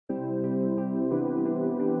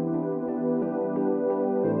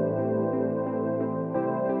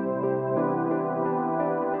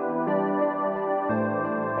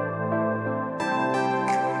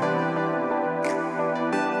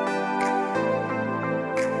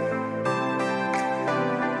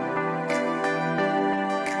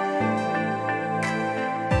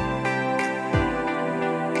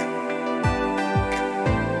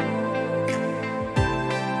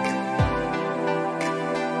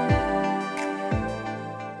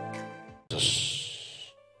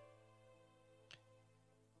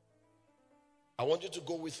I want you to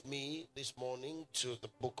go with me this morning to the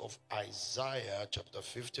book of Isaiah chapter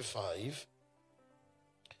 55.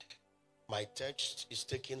 My text is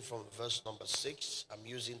taken from verse number 6. I'm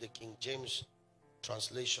using the King James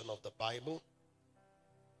translation of the Bible.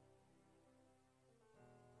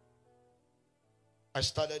 I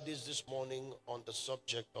started this morning on the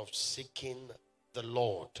subject of seeking the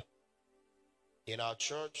Lord. In our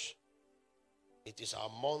church, it is our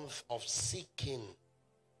month of seeking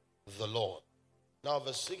the Lord. Now,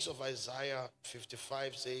 verse 6 of Isaiah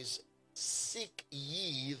 55 says, "Seek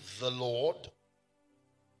ye the Lord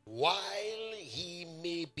while he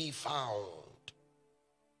may be found.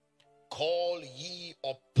 Call ye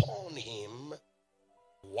upon him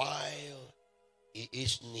while he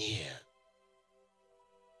is near."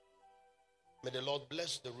 May the Lord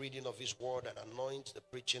bless the reading of his word and anoint the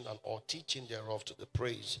preaching and all teaching thereof to the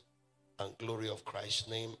praise and glory of Christ's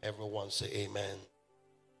name. Everyone say amen.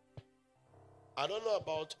 I don't know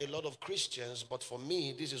about a lot of Christians, but for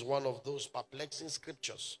me, this is one of those perplexing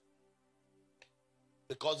scriptures.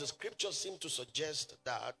 Because the scriptures seem to suggest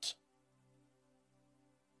that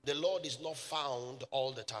the Lord is not found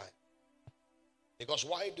all the time. Because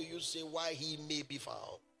why do you say why he may be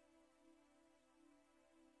found?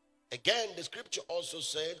 Again, the scripture also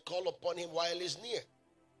said, call upon him while he's near.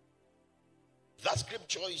 That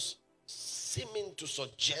scripture is seeming to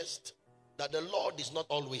suggest that the Lord is not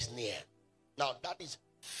always near. Now, that is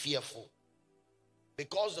fearful.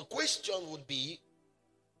 Because the question would be,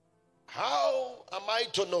 how am I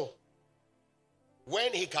to know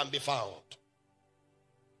when he can be found?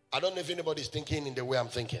 I don't know if anybody is thinking in the way I'm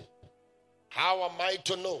thinking. How am I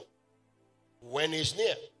to know when he's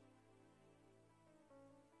near?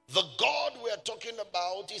 The God we are talking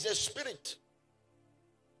about is a spirit,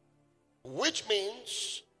 which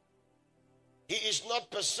means he is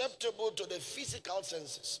not perceptible to the physical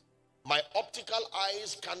senses. My optical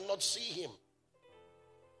eyes cannot see him.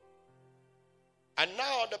 And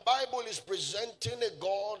now the Bible is presenting a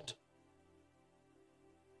God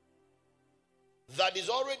that is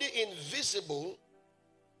already invisible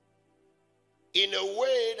in a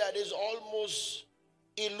way that is almost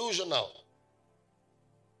illusional.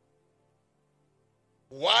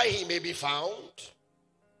 Why he may be found?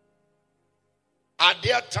 Are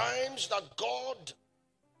there times that God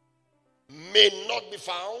may not be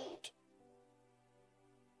found?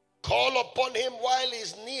 Call upon him while he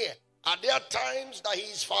is near. Are there times that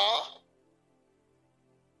he is far?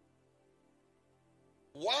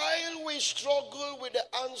 While we struggle with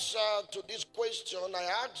the answer to this question, I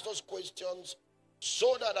ask those questions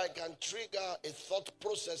so that I can trigger a thought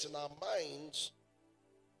process in our minds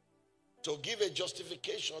to give a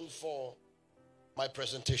justification for my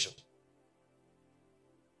presentation.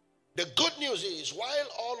 The good news is, while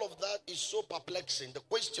all of that is so perplexing, the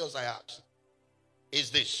questions I ask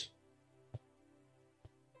is this: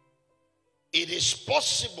 it is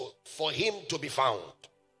possible for him to be found.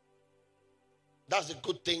 That's the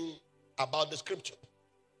good thing about the scripture.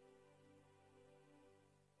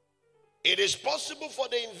 It is possible for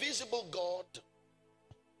the invisible God,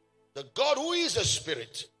 the God who is a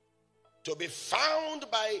spirit, to be found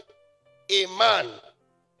by a man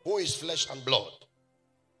who is flesh and blood.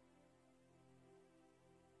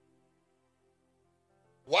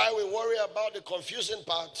 While we worry about the confusing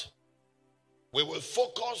part, we will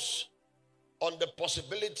focus on the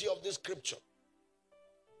possibility of this scripture.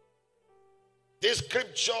 This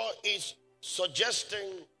scripture is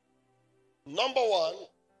suggesting, number one,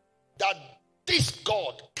 that this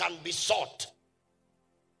God can be sought.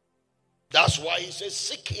 That's why he says,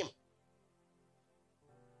 seek him.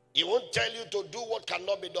 He won't tell you to do what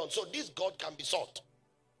cannot be done. So this God can be sought.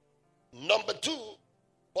 Number two,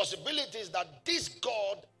 possibility is that this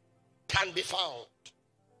God can be found.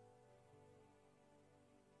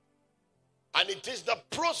 And it is the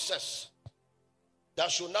process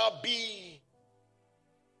that should now be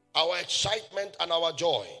our excitement and our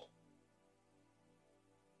joy.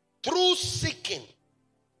 Through seeking,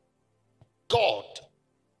 God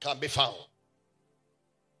can be found.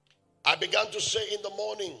 I began to say in the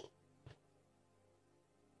morning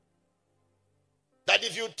that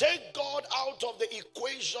if you take God out of the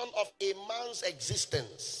equation of a man's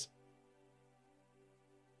existence,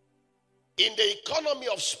 in the economy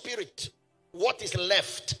of spirit, what is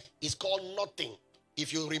left is called nothing.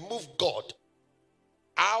 If you remove God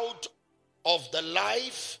out of the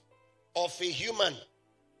life of a human,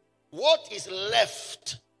 what is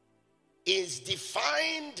left is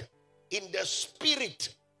defined in the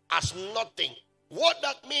spirit as nothing. What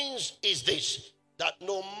that means is this: that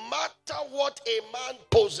no matter what a man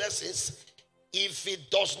possesses, if he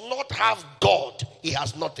does not have God, he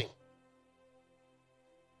has nothing.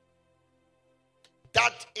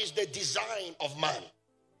 That is the design of man.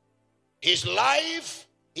 His life,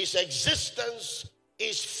 his existence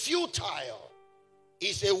is futile,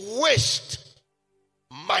 is a waste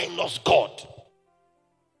minus God.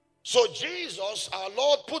 So Jesus, our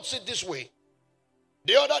Lord, puts it this way.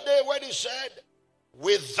 The other day when he said,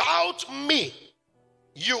 without me,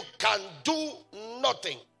 you can do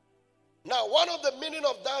nothing. Now, one of the meaning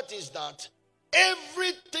of that is that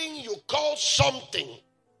everything you call something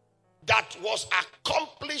that was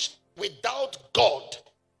accomplished without God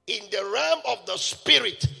in the realm of the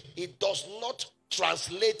spirit, it does not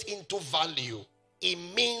translate into value. It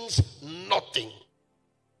means nothing.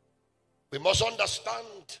 We must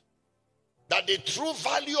understand that the true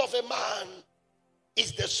value of a man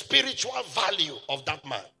is the spiritual value of that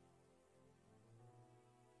man.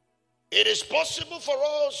 It is possible for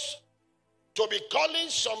us to be calling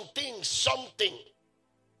something something,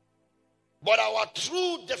 but our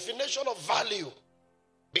true definition of value,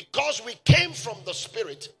 because we came from the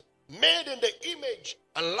spirit, made in the image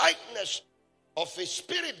and likeness of a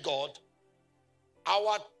spirit God,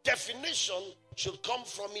 our definition should come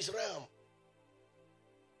from his realm.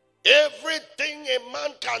 Everything a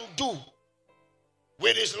man can do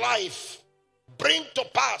with his life, bring to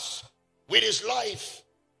pass with his life,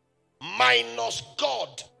 minus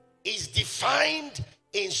God, is defined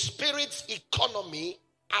in spirit's economy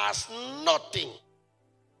as nothing.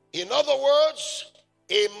 In other words,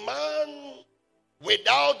 a man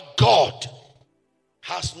without God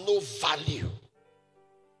has no value.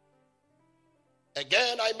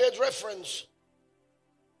 Again, I made reference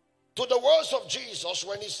to the words of Jesus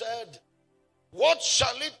when he said, what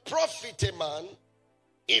shall it profit a man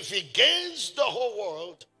if he gains the whole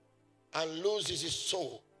world and loses his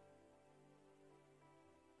soul?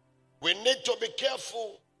 We need to be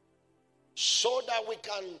careful so that we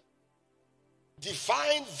can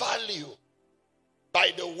define value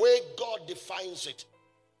by the way God defines it.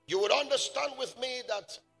 You would understand with me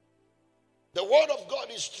that the word of God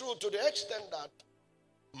is true to the extent that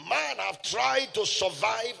man have tried to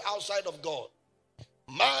survive outside of God.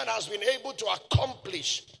 Man has been able to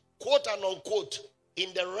accomplish, quote and unquote, in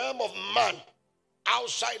the realm of man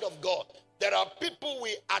outside of God. There are people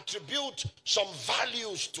we attribute some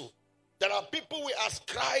values to. There are people we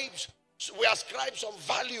ascribe some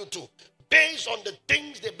value to based on the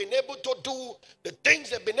things they've been able to do, the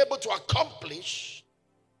things they've been able to accomplish,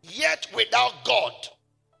 yet without God.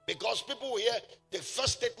 Because people will hear the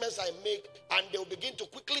first statements I make and they'll begin to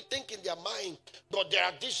quickly think in their mind, but there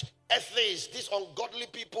are these atheists, these ungodly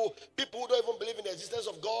people, people who don't even believe in the existence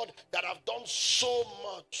of God, that have done so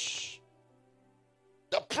much.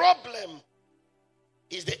 The problem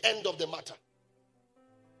is the end of the matter.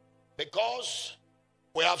 Because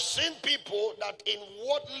we have seen people that in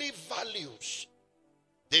worldly values,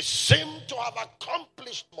 they seem to have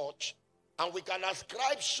accomplished much, and we can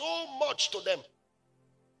ascribe so much to them.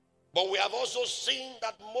 But we have also seen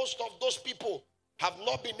that most of those people have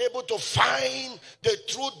not been able to find the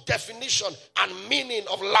true definition and meaning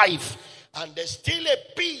of life. And there's still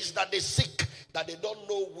a peace that they seek that they don't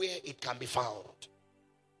know where it can be found.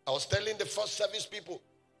 I was telling the first service people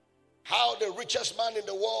how the richest man in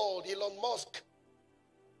the world, Elon Musk,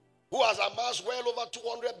 who has amassed well over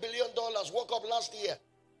 $200 billion, woke up last year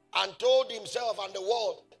and told himself and the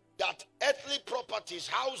world that earthly properties,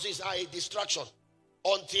 houses, are a distraction.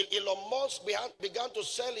 Until Elon Musk began to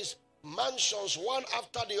sell his mansions one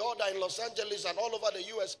after the other in Los Angeles and all over the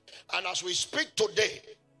U.S. And as we speak today,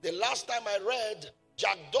 the last time I read,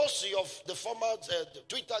 Jack Dorsey of the former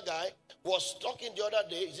Twitter guy was talking the other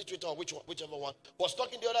day, is it Twitter or whichever one, was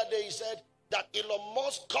talking the other day, he said that Elon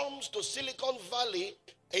Musk comes to Silicon Valley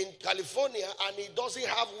in California and he doesn't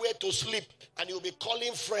have where to sleep, and he'll be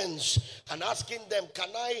calling friends and asking them, can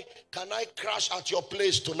I crash at your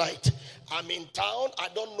place tonight? I'm in town, I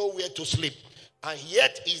don't know where to sleep. And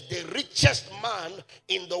yet he's the richest man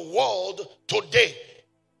in the world today.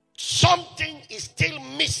 Something is still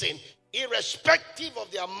missing, irrespective of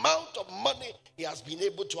the amount of money he has been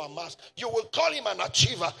able to amass. You will call him an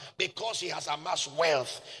achiever because he has amassed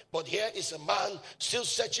wealth. But here is a man still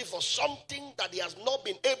searching for something that he has not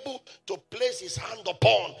been able to place his hand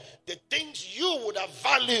upon. The things you would have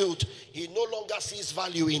valued, he no longer sees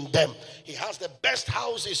value in them. He has the best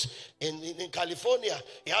houses in California.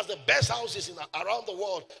 He has the best houses around the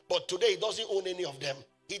world. But today he doesn't own any of them.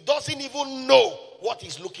 He doesn't even know what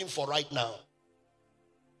he's looking for right now.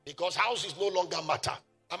 Because houses no longer matter.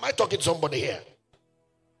 Am I talking to somebody here?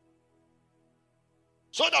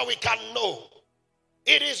 So that we can know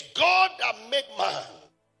it is God that made man.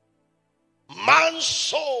 Man's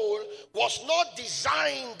soul was not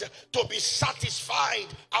designed to be satisfied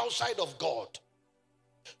outside of God.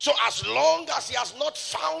 So as long as he has not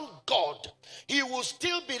found God, he will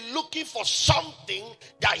still be looking for something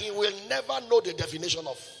that he will never know the definition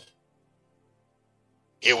of.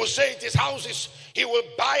 He will say it is houses. He will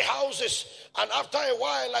buy houses. And after a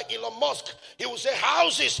while, like Elon Musk, he will say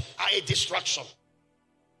houses are a distraction.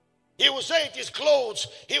 He will say it is clothes.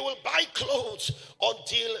 He will buy clothes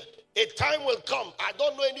until a time will come. I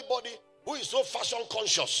don't know anybody who is so fashion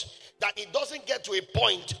conscious that he doesn't get to a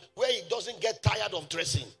point where he doesn't get tired of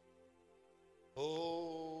dressing.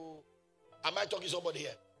 Oh, am I talking to somebody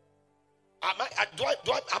here? Am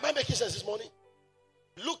I making sense this morning?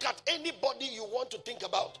 Look at anybody you want to think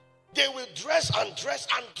about. They will dress and dress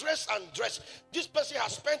and dress and dress. This person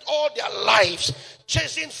has spent all their lives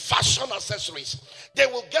chasing fashion accessories. They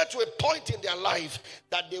will get to a point in their life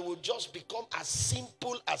that they will just become as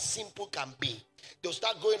simple can be. They'll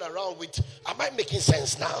start going around with, am I making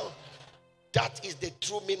sense now? That is the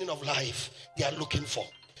true meaning of life they are looking for.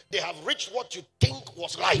 They have reached what you think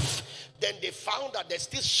was life. Then they found that there's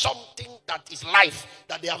still something that is life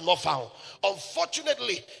that they have not found.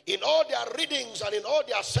 Unfortunately, in all their readings and in all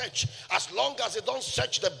their search, as long as they don't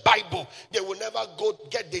search the Bible, they will never go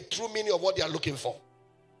get the true meaning of what they are looking for.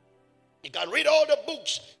 You can read all the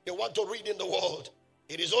books they want to read in the world.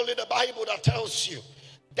 It is only the Bible that tells you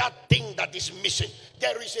that thing that is missing.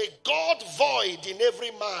 There is a God void in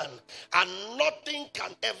every man, and nothing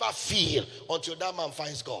can ever fill until that man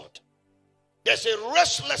finds God. There's a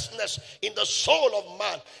restlessness in the soul of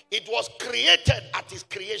man. It was created at his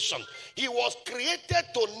creation. He was created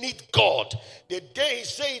to need God. The day he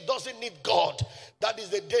says he doesn't need God, that is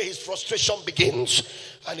the day his frustration begins.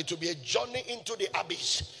 And it will be a journey into the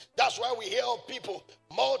abyss. That's why we hear of people,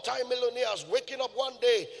 multi-millionaires, waking up one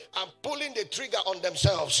day and pulling the trigger on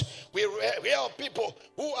themselves. We hear of people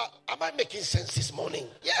who are, am I making sense this morning?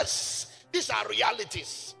 Yes, these are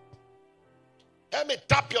realities. Let me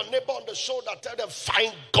tap your neighbor on the shoulder, tell them,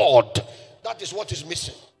 find God. That is what is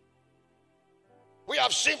missing. We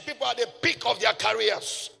have seen people at the peak of their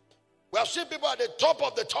careers. We have seen people at the top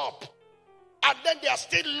of the top. And then they are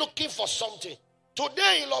still looking for something.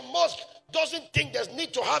 Today, Elon Musk doesn't think there's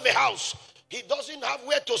need to have a house. He doesn't have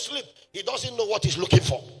where to sleep. He doesn't know what he's looking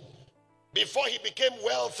for. Before he became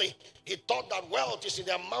wealthy, he thought that wealth is in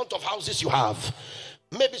the amount of houses you have.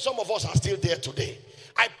 Maybe some of us are still there today.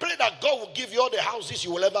 I pray that God will give you all the houses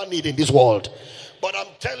you will ever need in this world. But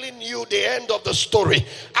I'm telling you the end of the story.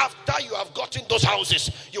 After you have gotten those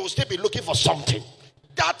houses, you will still be looking for something.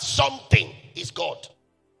 That something is God.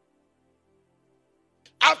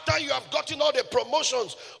 After you have gotten all the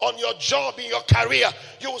promotions on your job, in your career,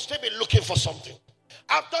 you will still be looking for something.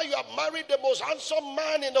 After you have married the most handsome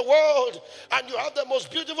man in the world and you have the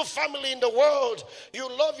most beautiful family in the world, you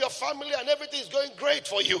love your family and everything is going great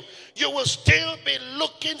for you, you will still be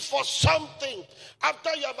looking for something.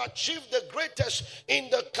 After you have achieved the greatest in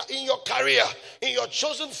your career, in your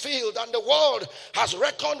chosen field, and the world has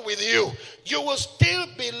reckoned with you, you will still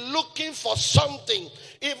be looking for something.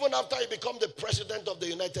 Even after you become the president of the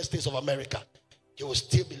United States of America, you will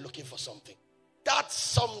still be looking for something. That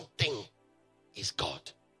something is God.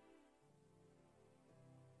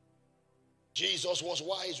 Jesus was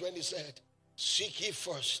wise when he said, seek ye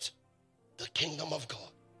first the kingdom of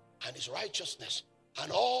God and his righteousness, and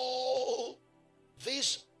all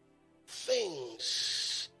these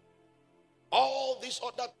things, all these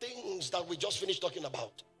other things that we just finished talking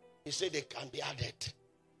about, he said they can be added.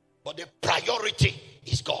 But the priority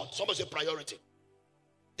is God. Somebody say priority.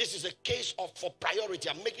 This is a case for priority.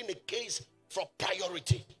 I'm making a case for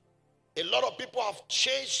priority. A lot of people have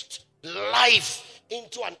chased life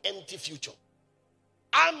into an empty future.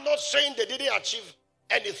 I'm not saying they didn't achieve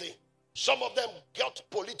anything. Some of them got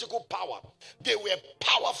political power. They were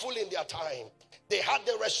powerful in their time. They had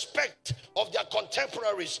the respect of their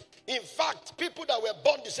contemporaries. In fact, people that were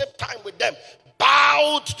born the same time with them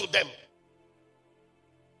bowed to them.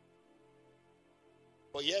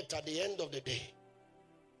 But yet, at the end of the day,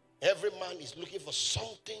 every man is looking for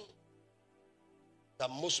something that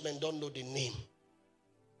most men don't know the name.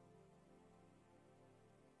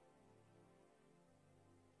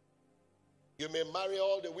 You may marry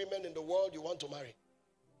all the women in the world you want to marry.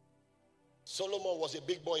 Solomon was a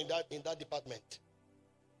big boy in that department.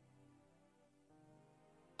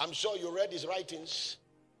 I'm sure you read his writings.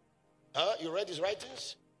 You read his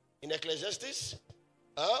writings in Ecclesiastes?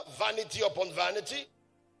 Vanity upon vanity.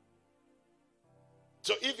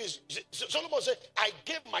 So Solomon said, I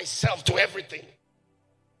gave myself to everything.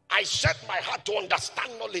 I set my heart to understand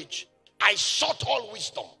knowledge. I sought all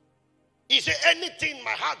wisdom. He said, anything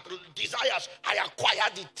my heart desires, I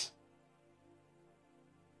acquired it.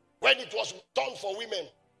 When it was done for women,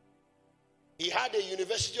 He had a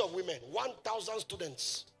university of women, 1,000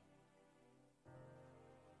 students.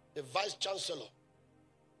 The vice chancellor,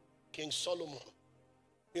 King Solomon.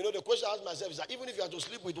 You know, the question I ask myself is that even if you have to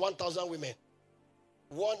sleep with 1,000 women,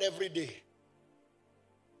 one every day,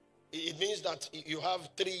 it means that you have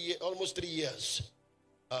almost 3 years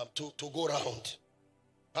to go around.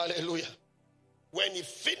 Hallelujah. When he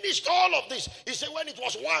finished all of this, he said when it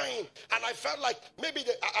was wine, and I felt like maybe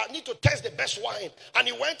I need to test the best wine. And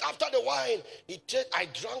he went after the wine. He said, I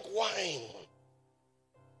drank wine.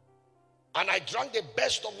 And I drank the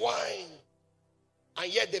best of wine.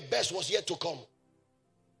 And yet the best was yet to come.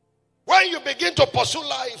 When you begin to pursue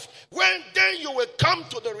life, then you will come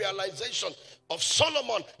to the realization of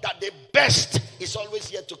Solomon that the best is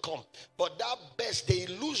always yet to come. But that best, the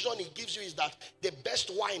illusion it gives you is that the best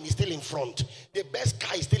wine is still in front. The best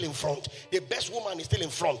car is still in front. The best woman is still in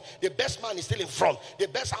front. The best man is still in front. The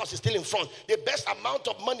best house is still in front. The best amount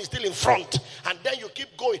of money is still in front. And then you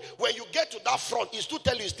keep going. When you get to that front, it's to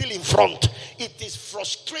tell you it's still in front. It is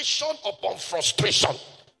frustration upon frustration.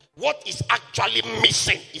 What is actually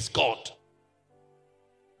missing is God.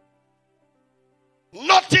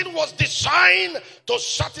 Nothing was designed to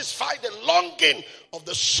satisfy the longing of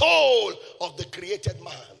the soul of the created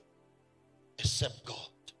man except God.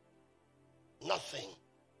 Nothing.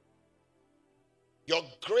 Your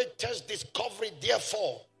greatest discovery,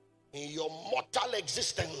 therefore, in your mortal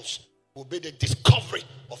existence will be the discovery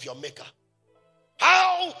of your Maker.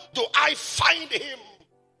 How do I find him?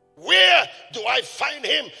 Where do I find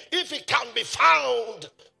him? If he can be found,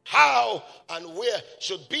 how and where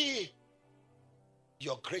should be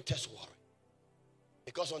your greatest worry.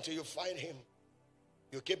 Because until you find him,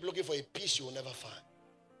 you keep looking for a peace you will never find.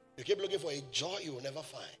 You keep looking for a joy you will never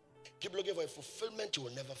find. Keep looking for a fulfillment you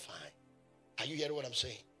will never find. Are you hearing what I'm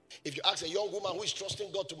saying? If you ask a young woman who is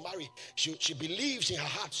trusting God to marry, she believes in her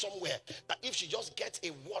heart somewhere that if she just gets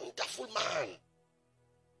a wonderful man,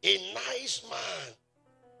 a nice man,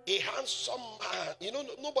 a handsome man, you know,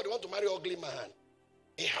 nobody wants to marry an ugly man.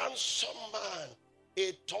 A handsome man,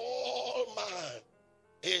 a tall man,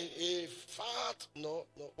 a fat,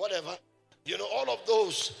 whatever. You know, all of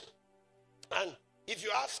those. And if you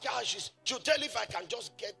ask her, she'll tell you, if I can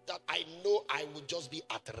just get that, I know I will just be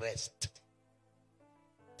at rest.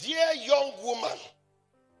 Dear young woman,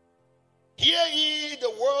 hear ye the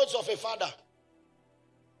words of a father.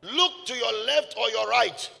 Look to your left or your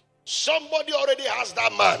right. Somebody already has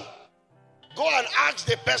that man. Go and ask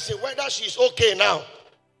the person whether she's okay now.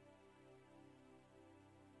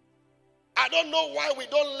 I don't know why we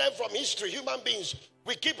don't learn from history. Human beings,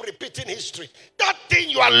 we keep repeating history. That thing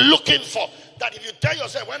you are looking for, that if you tell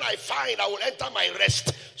yourself, when I find, I will enter my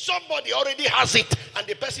rest. Somebody already has it, and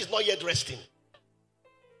the person is not yet resting.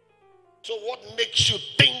 So what makes you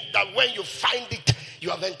think that when you find it, you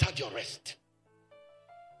have entered your rest?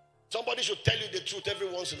 Somebody should tell you the truth every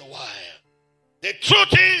once in a while. The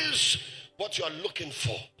truth is, what you are looking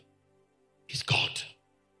for is God.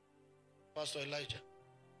 Pastor Elijah,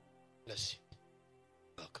 bless you.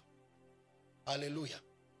 Welcome. Hallelujah.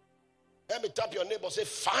 Let me tap your neighbor, say,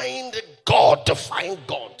 find God. Find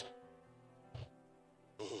God.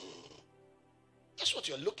 That's what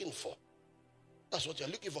you're looking for. That's what you're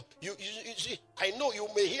looking for. You see, I know you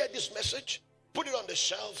may hear this message, put it on the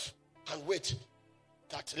shelf, and wait.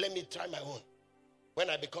 That let me try my own. When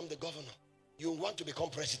I become the governor, you want to become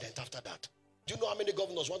president after that. Do you know how many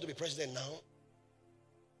governors want to be president now?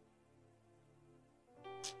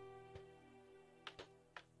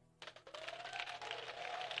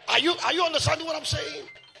 Are you understanding what I'm saying?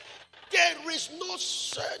 There is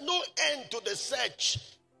no end to the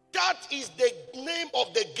search. That is the name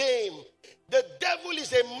of the game. The devil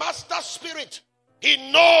is a master spirit.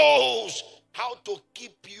 He knows how to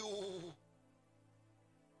keep you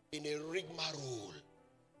in a rigmarole.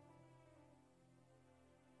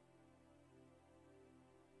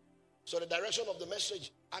 So the direction of the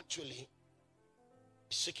message actually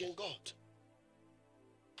is seeking God.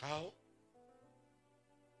 How?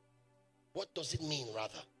 What does it mean,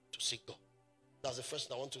 rather, to seek God? That's the first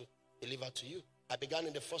thing I want to deliver to you. I began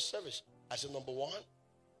in the first service. I said, number one,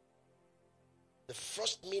 the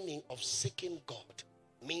first meaning of seeking God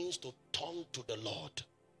means to turn to the Lord.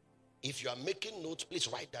 If you are making notes, please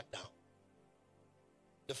write that down.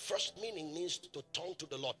 The first meaning means to turn to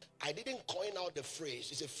the Lord. I didn't coin out the phrase.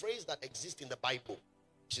 It's a phrase that exists in the Bible.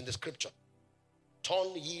 It's in the scripture.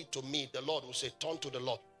 Turn ye to me. The Lord will say, turn to the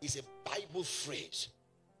Lord. It's a Bible phrase.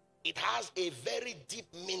 It has a very deep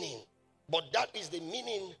meaning. But that is the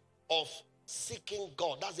meaning of seeking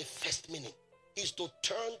God. That's the first meaning. Is to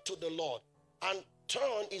turn to the Lord. And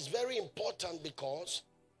turn is very important because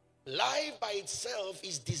Life by itself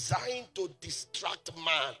is designed to distract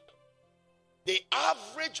man. The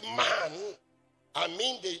average man, I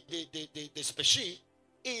mean the species,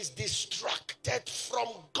 is distracted from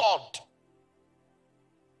God.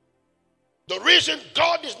 The reason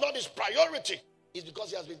God is not his priority is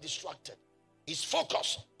because he has been distracted. His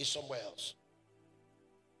focus is somewhere else.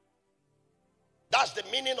 That's the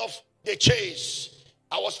meaning of the chase.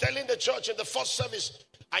 I was telling the church in the first service,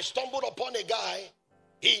 I stumbled upon a guy.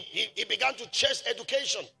 He began to chase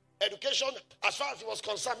education. Education, as far as he was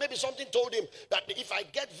concerned, maybe something told him that if I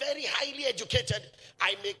get very highly educated,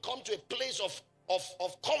 I may come to a place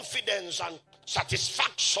of confidence and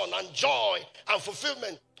satisfaction and joy and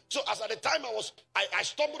fulfillment. So as at the time I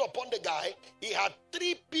stumbled upon the guy, he had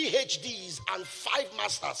 3 PhDs and 5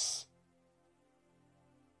 masters.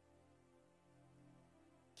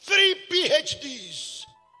 3 PhDs.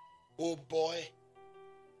 Oh boy.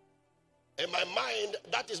 In my mind,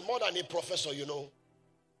 that is more than a professor, you know.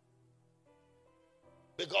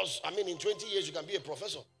 Because, I mean, in 20 years, you can be a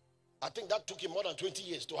professor. I think that took him more than 20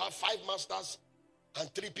 years to have 5 masters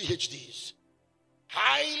and 3 PhDs.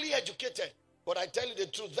 Highly educated. But I tell you the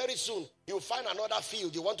truth, very soon, you'll find another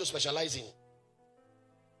field you want to specialize in.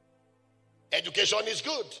 Education is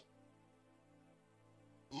good.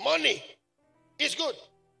 Money is good.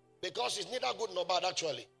 Because it's neither good nor bad,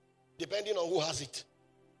 actually. Depending on who has it.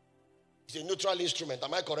 It's a neutral instrument.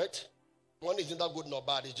 Am I correct? Money is neither good nor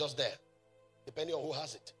bad. It's just there. Depending on who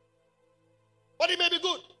has it. But it may be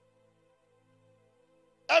good.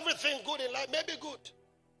 Everything good in life may be good.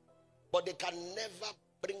 But they can never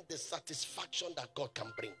bring the satisfaction that God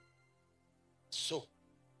can bring. So,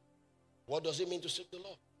 what does it mean to seek the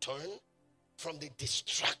Lord? Turn from the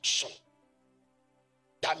distraction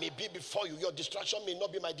that may be before you. Your distraction may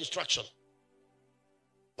not be my distraction.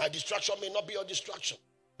 My distraction may not be your distraction.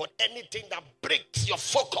 But anything that breaks your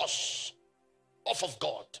focus off of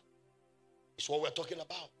God is what we're talking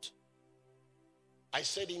about. I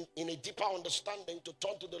said in a deeper understanding, to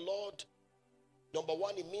turn to the Lord, number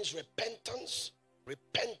one, it means repentance.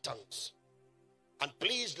 Repentance. And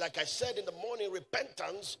please, like I said in the morning,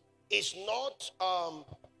 repentance is not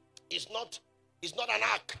an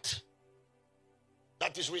act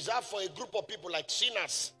that is reserved for a group of people like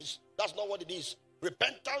sinners. That's not what it is.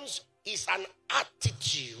 Repentance is an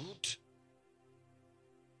attitude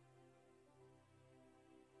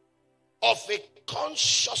of a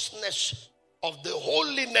consciousness of the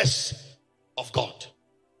holiness of God.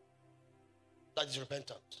 That is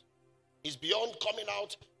repentance. It's beyond coming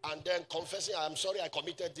out and then confessing, I'm sorry I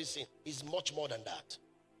committed this sin. It's much more than that.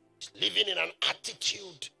 It's living in an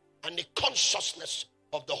attitude and a consciousness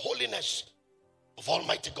of the holiness of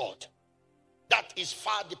Almighty God. That is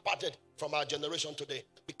far departed from our generation today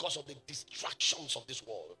because of the distractions of this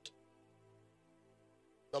world.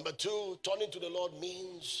 Number two, turning to the Lord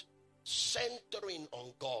means centering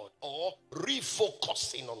on God or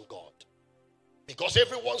refocusing on God. Because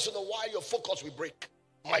every once in a while your focus will break.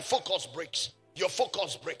 My focus breaks. Your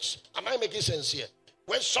focus breaks. Am I making sense here?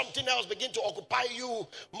 When something else begins to occupy you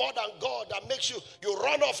more than God, that makes you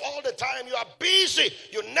run off all the time. You are busy.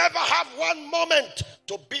 You never have one moment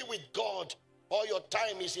to be with God. All your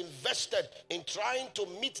time is invested in trying to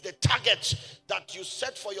meet the targets that you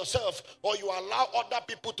set for yourself or you allow other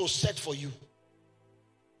people to set for you.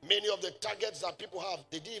 Many of the targets that people have,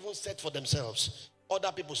 they didn't even set for themselves.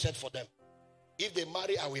 Other people set for them. If they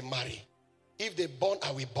marry, I will marry. If they born,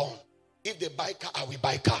 I will born. If they buy car, I will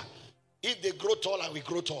buy car. If they grow tall, I will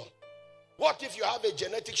grow tall. What if you have a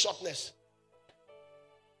genetic shortness?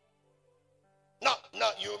 Now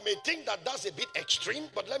you may think that that's a bit extreme,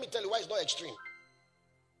 but let me tell you why it's not extreme.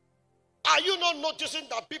 Are you not noticing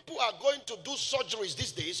that people are going to do surgeries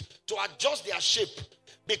these days to adjust their shape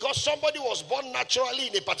because somebody was born naturally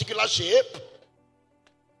in a particular shape?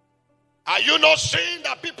 Are you not seeing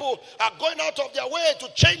that people are going out of their way to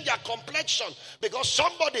change their complexion because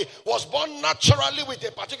somebody was born naturally with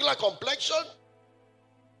a particular complexion?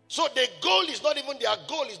 So the goal is not even their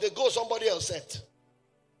goal, it's the goal somebody else set.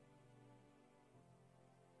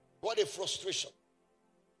 What a frustration.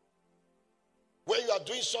 When you are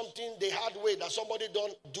doing something the hard way that somebody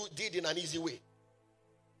did in an easy way.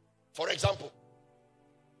 For example,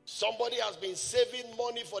 somebody has been saving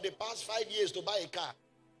money for the past 5 years to buy a car.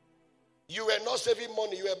 You were not saving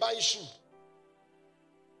money, you were buying shoes.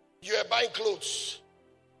 You were buying clothes.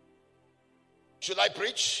 Should I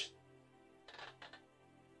preach?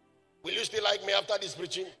 Will you still like me after this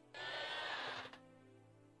preaching?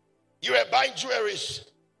 You were buying jewelries.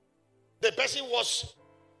 The person was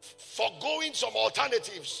foregoing some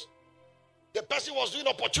alternatives. The person was doing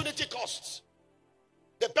opportunity costs.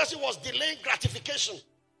 The person was delaying gratification.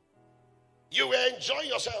 You will enjoy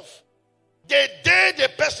yourself. The day the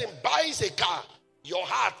person buys a car, your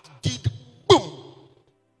heart did boom.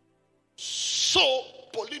 So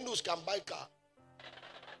Paulinus can buy car.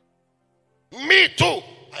 Me too.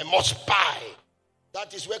 I must buy.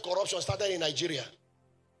 That is where corruption started in Nigeria.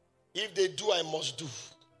 If they do, I must do.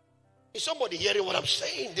 Is somebody hearing what I'm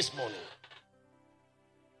saying this morning?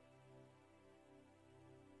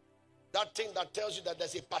 That thing that tells you that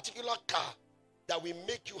there's a particular car that will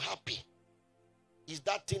make you happy is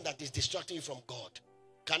that thing that is distracting you from God.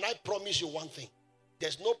 Can I promise you one thing?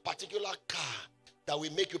 There's no particular car that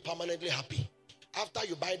will make you permanently happy. After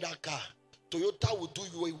you buy that car, Toyota will do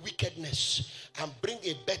you a wickedness and bring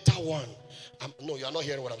a better one. No, you are not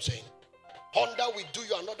hearing what I'm saying. Honda will do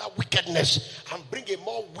you another wickedness and bring a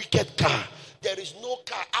more wicked car. There is no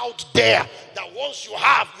car out there that once you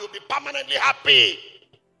have, you'll be permanently happy.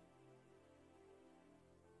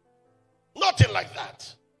 Nothing like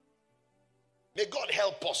that. May God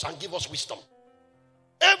help us and give us wisdom.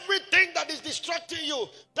 Everything that is distracting you,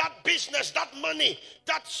 that business, that money,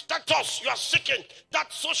 that status you are seeking,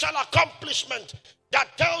 that social accomplishment that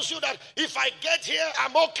tells you that if I get here,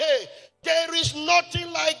 I'm okay. There is nothing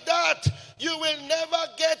like that. You will never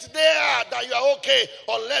get there that you are okay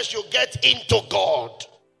unless you get into God.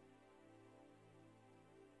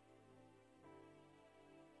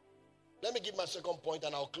 Let me give my second point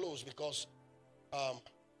and I'll close because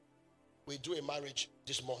we do a marriage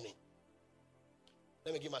this morning.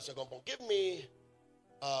 Let me give my second point. Give me,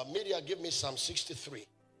 media, give me Psalm 63.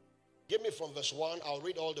 Give me from verse 1. I'll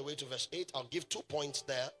read all the way to verse 8. I'll give 2 points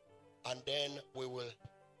there. And then we will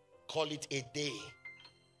call it a day.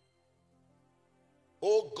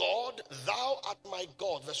 O God, thou art my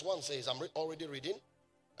God. Verse 1 says, I'm already reading.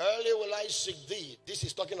 Early will I seek thee. This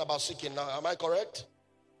is talking about seeking now. Am I correct?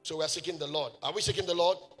 So we're seeking the Lord. Are we seeking the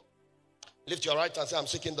Lord? Lift your right hand and say, I'm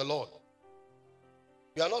seeking the Lord.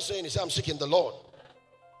 You are not saying it. Say, I'm seeking the Lord.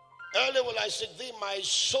 Early will I seek thee, my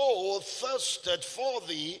soul thirsted for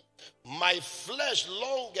thee, my flesh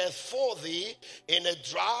longeth for thee in a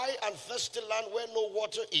dry and thirsty land where no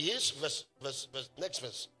water is. Next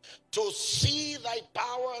verse. To see thy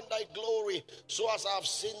power and thy glory, so as I have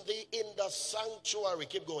seen thee in the sanctuary.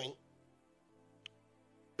 Keep going.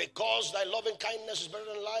 Because thy loving kindness is better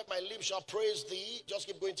than life, my lips shall praise thee. Just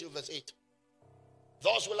keep going till verse 8.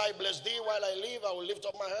 Thus will I bless thee while I live. I will lift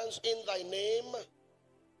up my hands in thy name.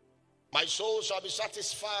 My soul shall be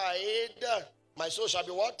satisfied. My soul shall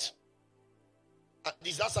be what?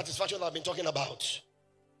 Is that satisfaction that I've been talking about?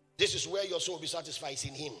 This is where your soul will be satisfied, is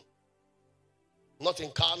in him. Not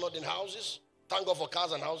in car, not in houses. Thank God for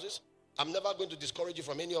cars and houses. I'm never going to discourage you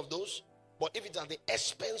from any of those. But if it's at the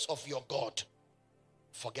expense of your God,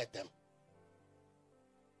 forget them.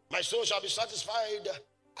 My soul shall be satisfied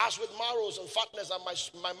as with marrows and fatness,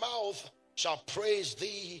 and my mouth shall praise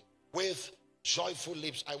thee with joyful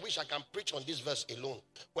lips. I wish I can preach on this verse alone.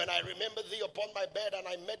 When I remember thee upon my bed and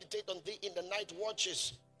I meditate on thee in the night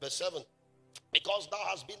watches. Verse 7. Because thou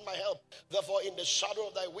hast been my help, therefore in the shadow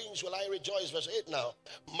of thy wings will I rejoice. Verse 8 now.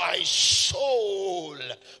 My soul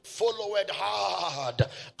followed hard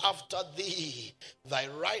after thee, thy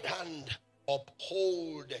right hand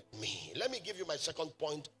upholdeth me. Let me give you my second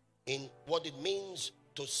point in what it means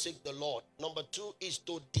to seek the Lord. Number 2 is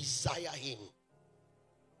to desire him.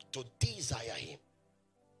 To desire him.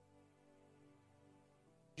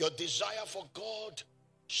 Your desire for God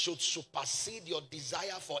should supersede your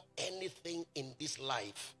desire for anything in this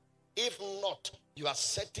life. If not, you are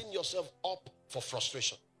setting yourself up for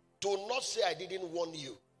frustration. Do not say I didn't warn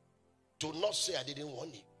you. Do not say I didn't warn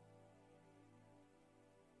you.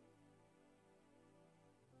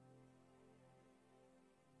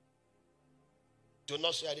 Do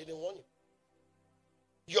not say I didn't warn you.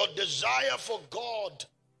 Your desire for God.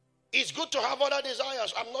 It's good to have other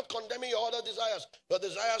desires. I'm not condemning your other desires. Your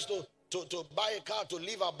desires to buy a car, to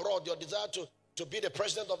live abroad. Your desire to be the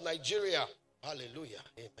president of Nigeria. Hallelujah.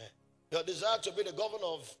 Amen. Your desire to be the governor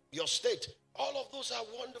of your state. All of those are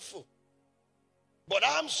wonderful. But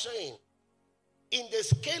I'm saying, in the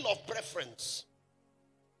scale of preference,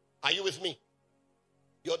 are you with me?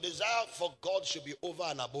 Your desire for God should be over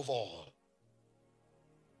and above all.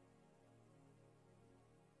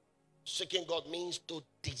 Seeking God means to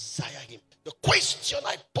desire him. The question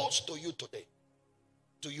I pose to you today,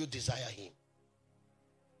 do you desire him?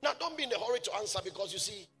 Now, don't be in a hurry to answer, because you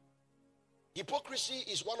see, hypocrisy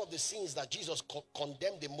is one of the sins that Jesus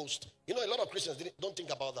condemned the most. You know, a lot of Christians don't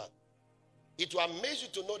think about that. It will amaze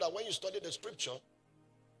you to know that when you study the scripture,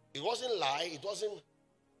 it wasn't lie, it wasn't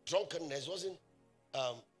drunkenness, it wasn't,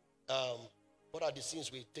 what are the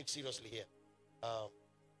sins we take seriously here?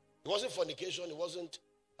 It wasn't fornication, it wasn't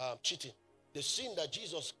cheating. The sin that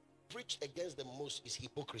Jesus preached against the most is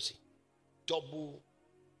hypocrisy. Double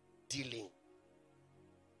dealing.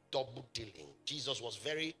 Double dealing. Jesus was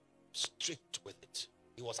very strict with it.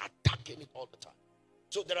 He was attacking it all the time.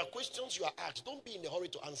 So there are questions you are asked. Don't be in a hurry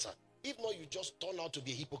to answer. If not, you just turn out to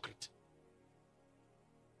be a hypocrite.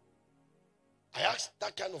 I asked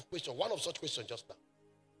that kind of question, one of such questions just now.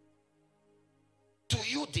 Do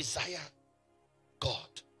you desire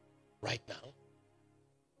God right now?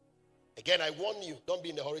 Again, I warn you, don't be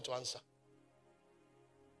in a hurry to answer.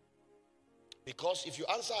 Because if you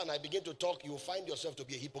answer and I begin to talk, you will find yourself to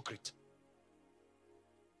be a hypocrite.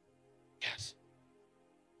 Yes.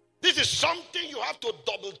 This is something you have to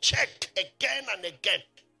double check again and again.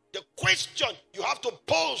 The question you have to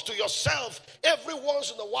pose to yourself every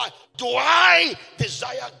once in a while: do I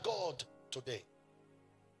desire God today?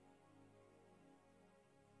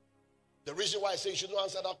 The reason why I say you shouldn't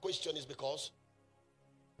answer that question is because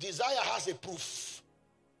desire has a proof.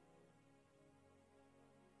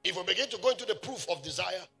 If we begin to go into the proof of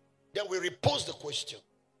desire, then we repose the question.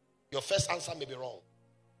 Your first answer may be wrong.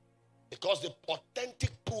 Because the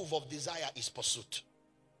authentic proof of desire is pursuit.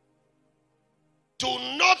 Do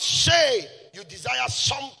not say you desire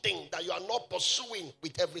something that you are not pursuing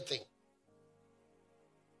with everything.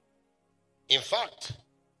 In fact,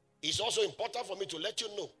 it's also important for me to let you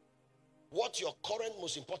know what your current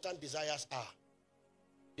most important desires are.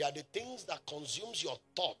 They are the things that consumes your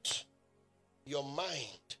thought, your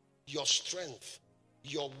mind, your strength,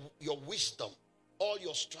 your wisdom, all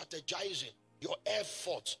your strategizing, your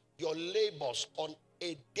efforts, your labors on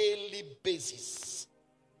a daily basis.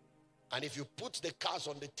 And if you put the cards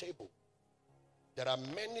on the table, there are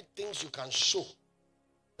many things you can show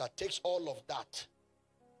that takes all of that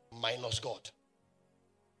minus God.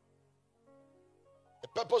 The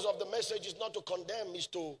purpose of the message is not to condemn, is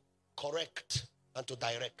to correct and to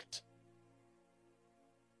direct.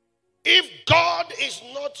 If God is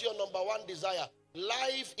not your number one desire,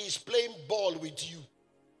 life is playing ball with you.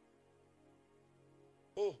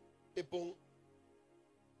 Oh, people.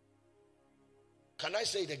 Can I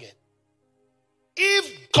say it again?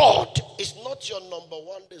 If God is not your number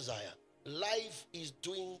one desire, life is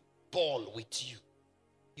doing ball with you.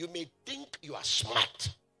 You may think you are smart.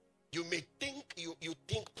 You may think you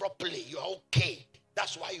think properly. You are okay.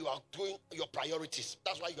 That's why you are doing your priorities.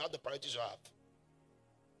 That's why you have the priorities you have.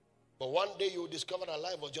 But one day you will discover that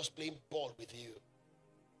life was just playing ball with you.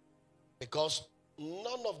 Because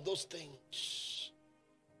none of those things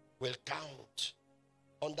will count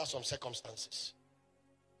under some circumstances.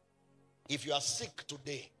 If you are sick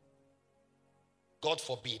today, God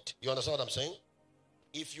forbid, you understand what I'm saying?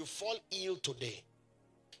 If you fall ill today,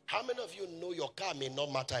 how many of you know your car may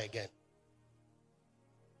not matter again?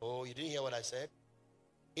 Oh, you didn't hear what I said?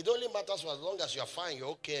 It only matters for as long as you're fine, you're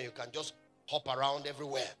okay, you can just hop around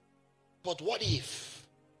everywhere. But what if?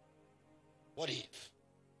 What if?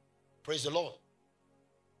 Praise the Lord.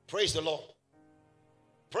 Praise the Lord.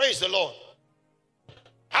 Praise the Lord.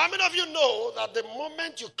 How many of you know that the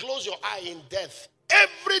moment you close your eye in death,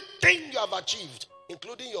 everything you have achieved,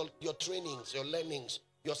 including your trainings, your learnings,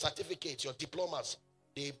 your certificates, your diplomas,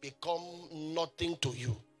 they become nothing to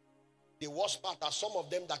you? The worst part are some of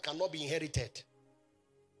them that cannot be inherited.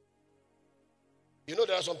 You know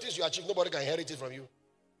there are some things you achieve, nobody can inherit it from you.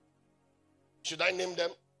 Should I name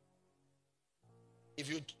them? If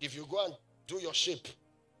you go and do your shape,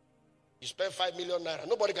 you spend 5 million naira,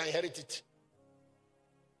 nobody can inherit it.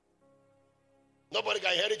 Nobody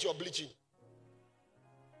can inherit your bleaching.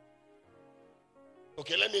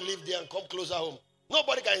 Okay, let me leave there and come closer home.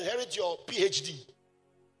 Nobody can inherit your PhD.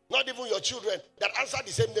 Not even your children that answer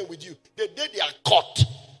the same name with you. The day they are caught,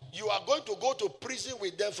 you are going to go to prison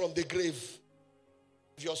with them from the grave.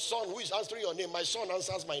 If your son who is answering your name, my son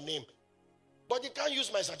answers my name. But he can't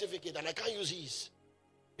use my certificate and I can't use his.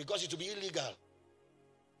 Because it will be illegal.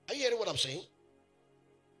 Are you hearing what I'm saying?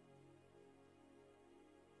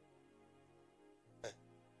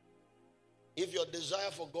 If your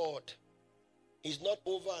desire for God is not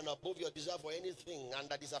over and above your desire for anything, and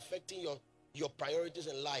that is affecting your priorities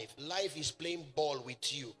in life, life is playing ball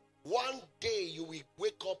with you. One day you will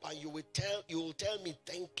wake up and you will tell me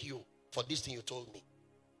thank you for this thing you told me.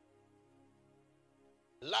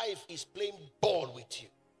 Life is playing ball with you.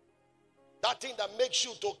 That thing that makes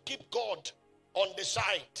you to keep God on the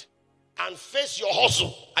side and face your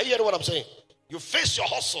hustle. Are you hearing what I'm saying? You face your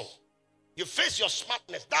hustle. You face your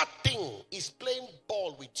smartness. That thing is playing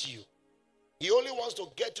ball with you. He only wants to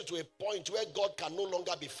get you to a point where God can no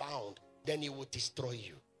longer be found. Then he will destroy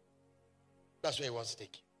you. That's where he wants to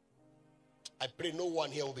take you. I pray no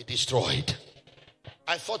one here will be destroyed.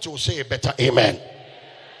 I thought you would say a better amen.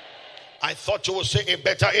 I thought you would say a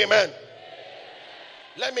better amen.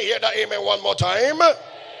 Let me hear that amen one more time.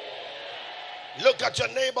 Look at your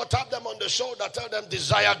neighbor, tap them on the shoulder, tell them,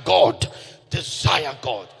 desire God. Desire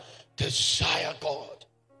God. Desire God.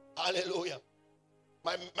 Hallelujah.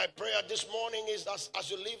 My prayer this morning is that as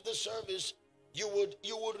you leave the service, you would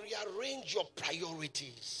rearrange your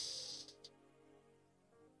priorities.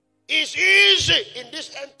 It's easy in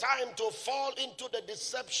this end time to fall into the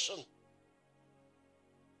deception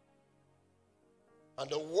and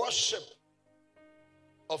the worship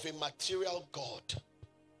of a material God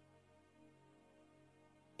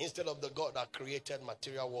instead of the God that created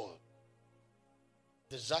material world.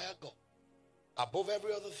 Desire God above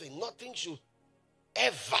every other thing. Nothing should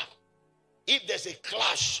ever, if there's a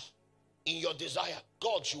clash in your desire,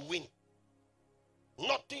 God should win.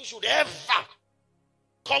 Nothing should ever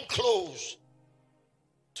come close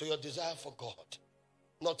to your desire for God.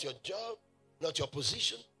 Not your job, not your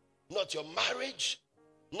position, not your marriage,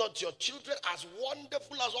 not your children, as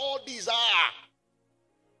wonderful as all these are.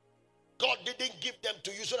 God didn't give them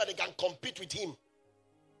to you so that they can compete with him.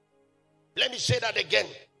 Let me say that again.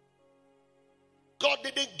 God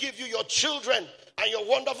didn't give you your children and your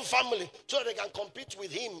wonderful family so that they can compete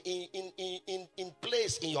with him in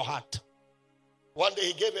place in your heart. One day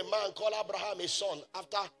he gave a man called Abraham a son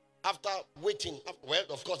after waiting. Well,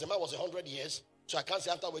 of course, the man was 100 years, so I can't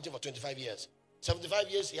say after waiting for 25 years. 75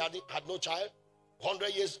 years, he had no child.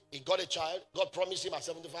 100 years, he got a child. God promised him at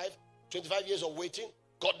 75. 25 years of waiting,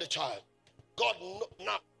 got the child. God,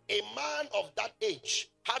 now, a man of that age,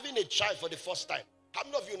 having a child for the first time, how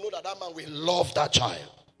many of you know that that man will love that child?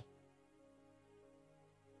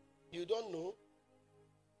 You don't know.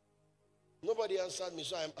 Nobody answered me,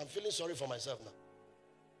 so I'm feeling sorry for myself now.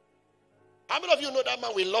 How many of you know that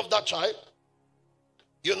man will love that child?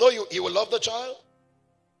 You know you will love the child?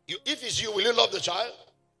 If it's you, will you love the child?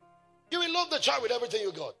 You will love the child with everything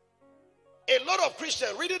you got. A lot of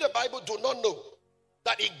Christians reading the Bible do not know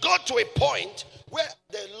that it got to a point where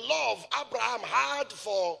the love Abraham had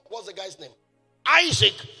for, what's the guy's name?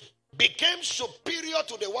 Isaac, became superior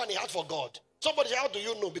to the one he had for God. Somebody say, how do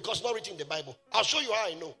you know? Because it's not written in the Bible. I'll show you how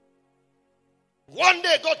I know. One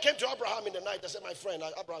day God came to Abraham in the night. I said, my friend,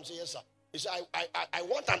 Abraham said, yes, sir. He said, I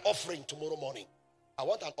want an offering tomorrow morning. I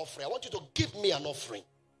want an offering. I want you to give me an offering.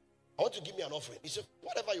 I want you to give me an offering. He said,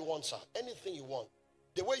 whatever you want, sir. Anything you want.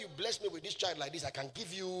 The way you bless me with this child like this, I can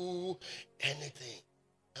give you anything.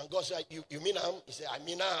 And God said, you mean him? He said, I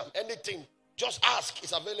mean him. Anything. Just ask.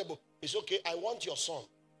 It's available. He said, okay, I want your son.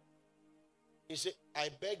 He said, I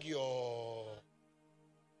beg your...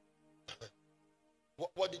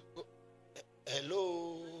 what did...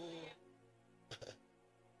 Hello?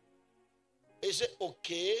 He said,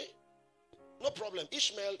 okay. No problem.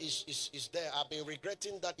 Ishmael is there. I've been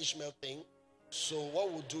regretting that Ishmael thing. So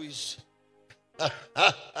what we'll do is...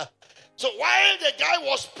 So while the guy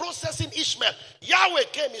was processing Ishmael, Yahweh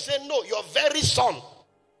came. He said, no, your very son,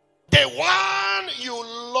 the one you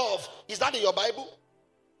love. Is that in your Bible?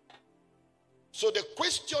 So the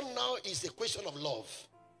question now is a question of love.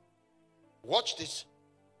 Watch this.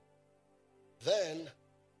 Then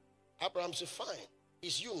Abraham said, fine,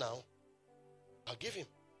 it's you now. I'll give him.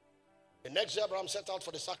 The next day Abraham set out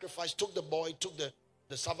for the sacrifice, took the boy, took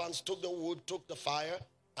the servants, took the wood, took the fire,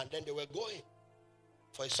 and then they were going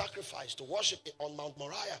for a sacrifice to worship on Mount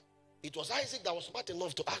Moriah. It was Isaac that was smart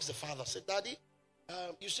enough to ask the father, say, Daddy,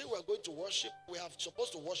 you say we're going to worship. We are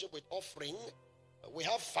supposed to worship with offering. We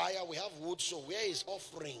have fire, we have wood, so where is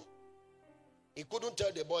offering? He couldn't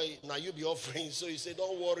tell the boy, now you be offering. So he said,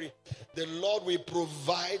 don't worry. The Lord will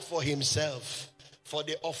provide for himself for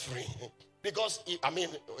the offering. Because, a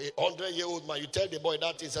 100-year-old man, you tell the boy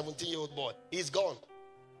that is a 17-year-old boy. He's gone.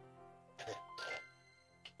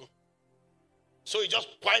 So he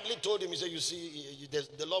just quietly told him, he said, you see,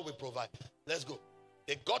 the Lord will provide. Let's go.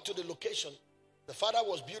 They got to the location. The father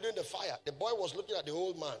was building the fire. The boy was looking at the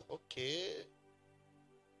old man. Okay.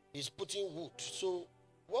 He's putting wood. So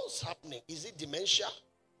what's happening? Is it dementia?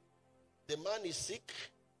 The man is sick.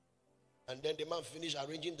 And then the man finished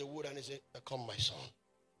arranging the wood and he said, come, my son.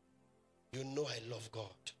 You know I love God.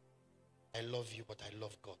 I love you, but I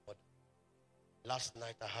love God. But last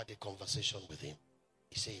night I had a conversation with him.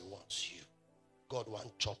 He said he wants you. God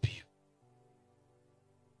won't chop you.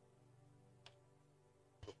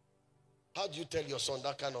 How do you tell your son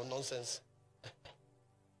that kind of nonsense?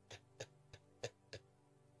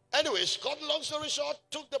 Anyways, cut long story short,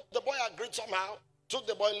 took the boy, agreed somehow, took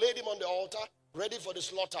the boy, laid him on the altar, ready for the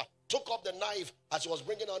slaughter, took up the knife. As he was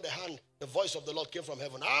bringing out the hand, the voice of the Lord came from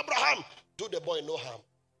heaven. Abraham, do the boy no harm.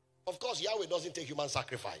 Of course, Yahweh doesn't take human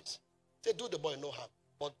sacrifice. Say, do the boy no harm.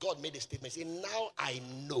 But God made a statement. Say, now I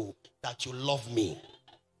know that you love me.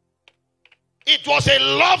 It was a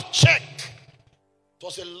love check. It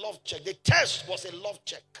was a love check. The test was a love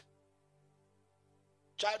check.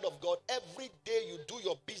 Child of God, every day you do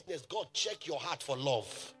your business, God check your heart for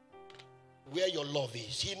love. Where your love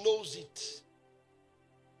is. He knows it.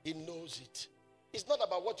 He knows it. It's not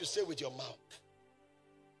about what you say with your mouth.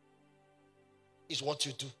 It's what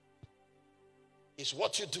you do. It's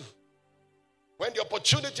what you do. When the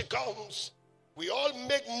opportunity comes, we all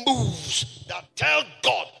make moves that tell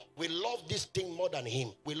God we love this thing more than him.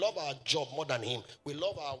 We love our job more than him. We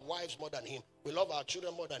love our wives more than him. We love our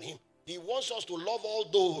children more than him. He wants us to love all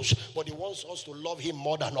those, but he wants us to love him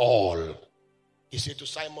more than all. He said to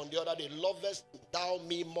Simon the other day, lovest thou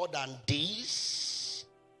me more than these?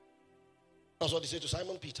 That's what he said to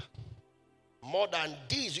Simon Peter. More than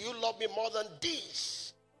these. You love me more than these.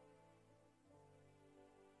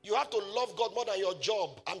 You have to love God more than your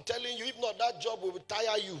job. I'm telling you, if not, that job will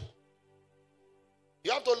tire you.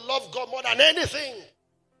 You have to love God more than anything.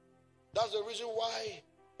 That's the reason why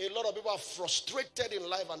a lot of people are frustrated in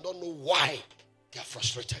life and don't know why they are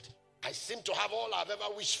frustrated. I seem to have all I've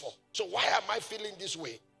ever wished for. So why am I feeling this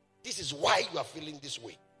way? This is why you are feeling this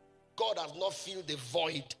way. God has not filled the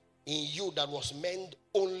void in you that was meant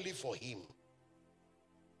only for him.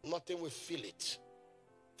 Nothing will fill it.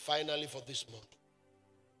 Finally, for this morning.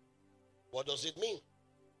 What does it mean?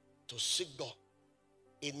 To seek God.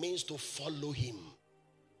 It means to follow him.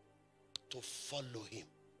 To follow him.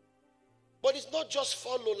 But it's not just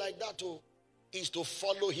follow like that. It's to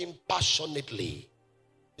follow him passionately.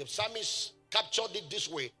 The psalmist captured it this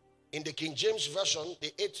way. In the King James Version,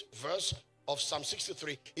 the 8th verse of Psalm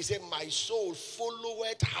 63, he said, my soul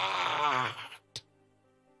followeth hard.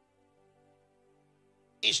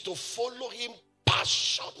 Is to follow him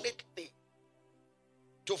passionately.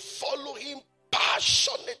 To follow him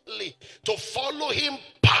passionately. To follow him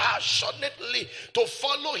passionately. To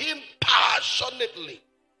follow him passionately.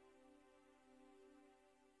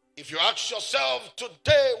 If you ask yourself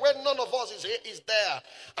today, when none of us is there,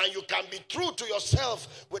 and you can be true to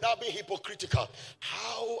yourself without being hypocritical,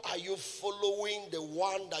 how are you following the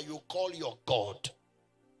one that you call your God?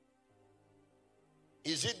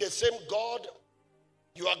 Is it the same God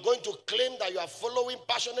you are going to claim that you are following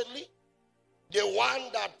passionately? The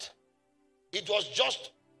one that it was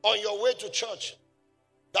just on your way to church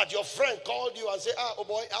that your friend called you and said, oh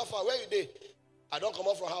boy, Alpha, where you dey? I don't come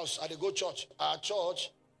out from house. I dey go church. Our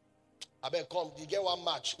church, I better come. You get one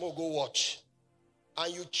match. We'll go watch.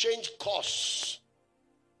 And you change course.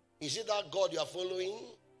 Is it that God you are following?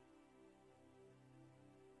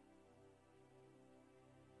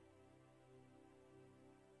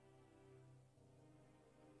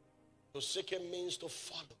 To seek him means to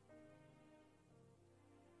follow.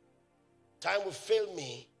 Time will fail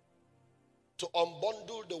me to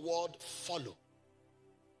unbundle the word follow.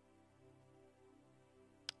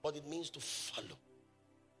 But it means to follow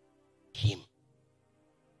him.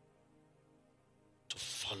 To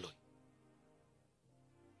follow him.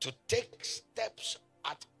 To take steps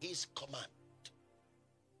at his command.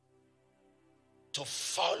 To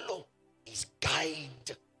follow his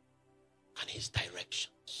guide and his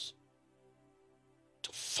directions.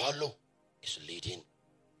 To follow his leading.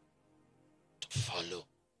 To follow.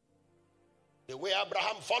 The way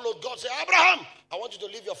Abraham followed God, said, Abraham, I want you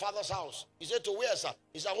to leave your father's house. He said, to where, sir?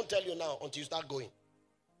 He said, I won't tell you now until you start going.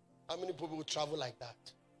 How many people will travel like that?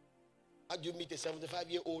 How do you meet a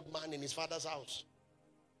 75-year-old man in his father's house?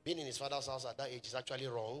 Being in his father's house at that age is actually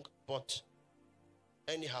wrong. But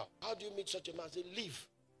anyhow, how do you meet such a man? Say, leave.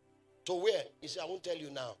 To where? He said, I won't tell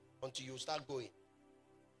you now until you start going.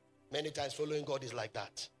 Many times following God is like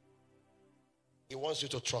that. He wants you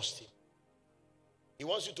to trust him. He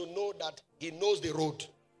wants you to know that he knows the road.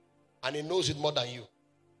 And he knows it more than you.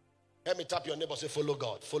 Let me tap your neighbor, say, follow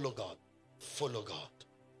God, follow God, follow God.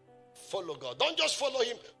 Follow God. Don't just follow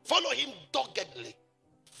him. Follow him doggedly.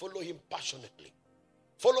 Follow him passionately.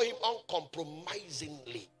 Follow him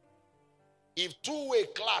uncompromisingly. If two-way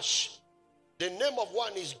clash, the name of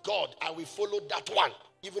one is God, I will follow that one,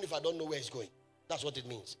 even if I don't know where he's going. That's what it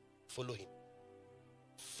means. Follow him.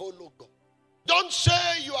 Follow God. Don't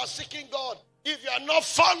say you are seeking God if you are not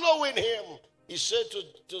following him. He said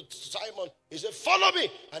to Simon, he said, follow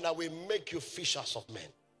me and I will make you fishers of men.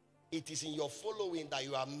 It is in your following that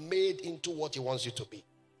you are made into what he wants you to be.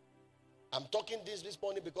 I'm talking this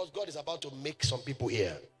morning because God is about to make some people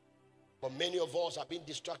here. But many of us have been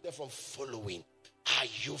distracted from following. Are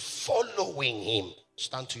you following him?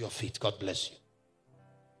 Stand to your feet. God bless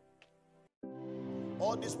you.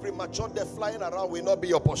 All this premature death flying around will not be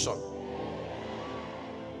your portion.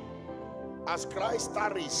 as Christ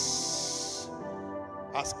tarries,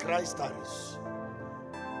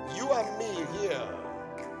 you and me here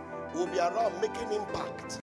will be around making impact.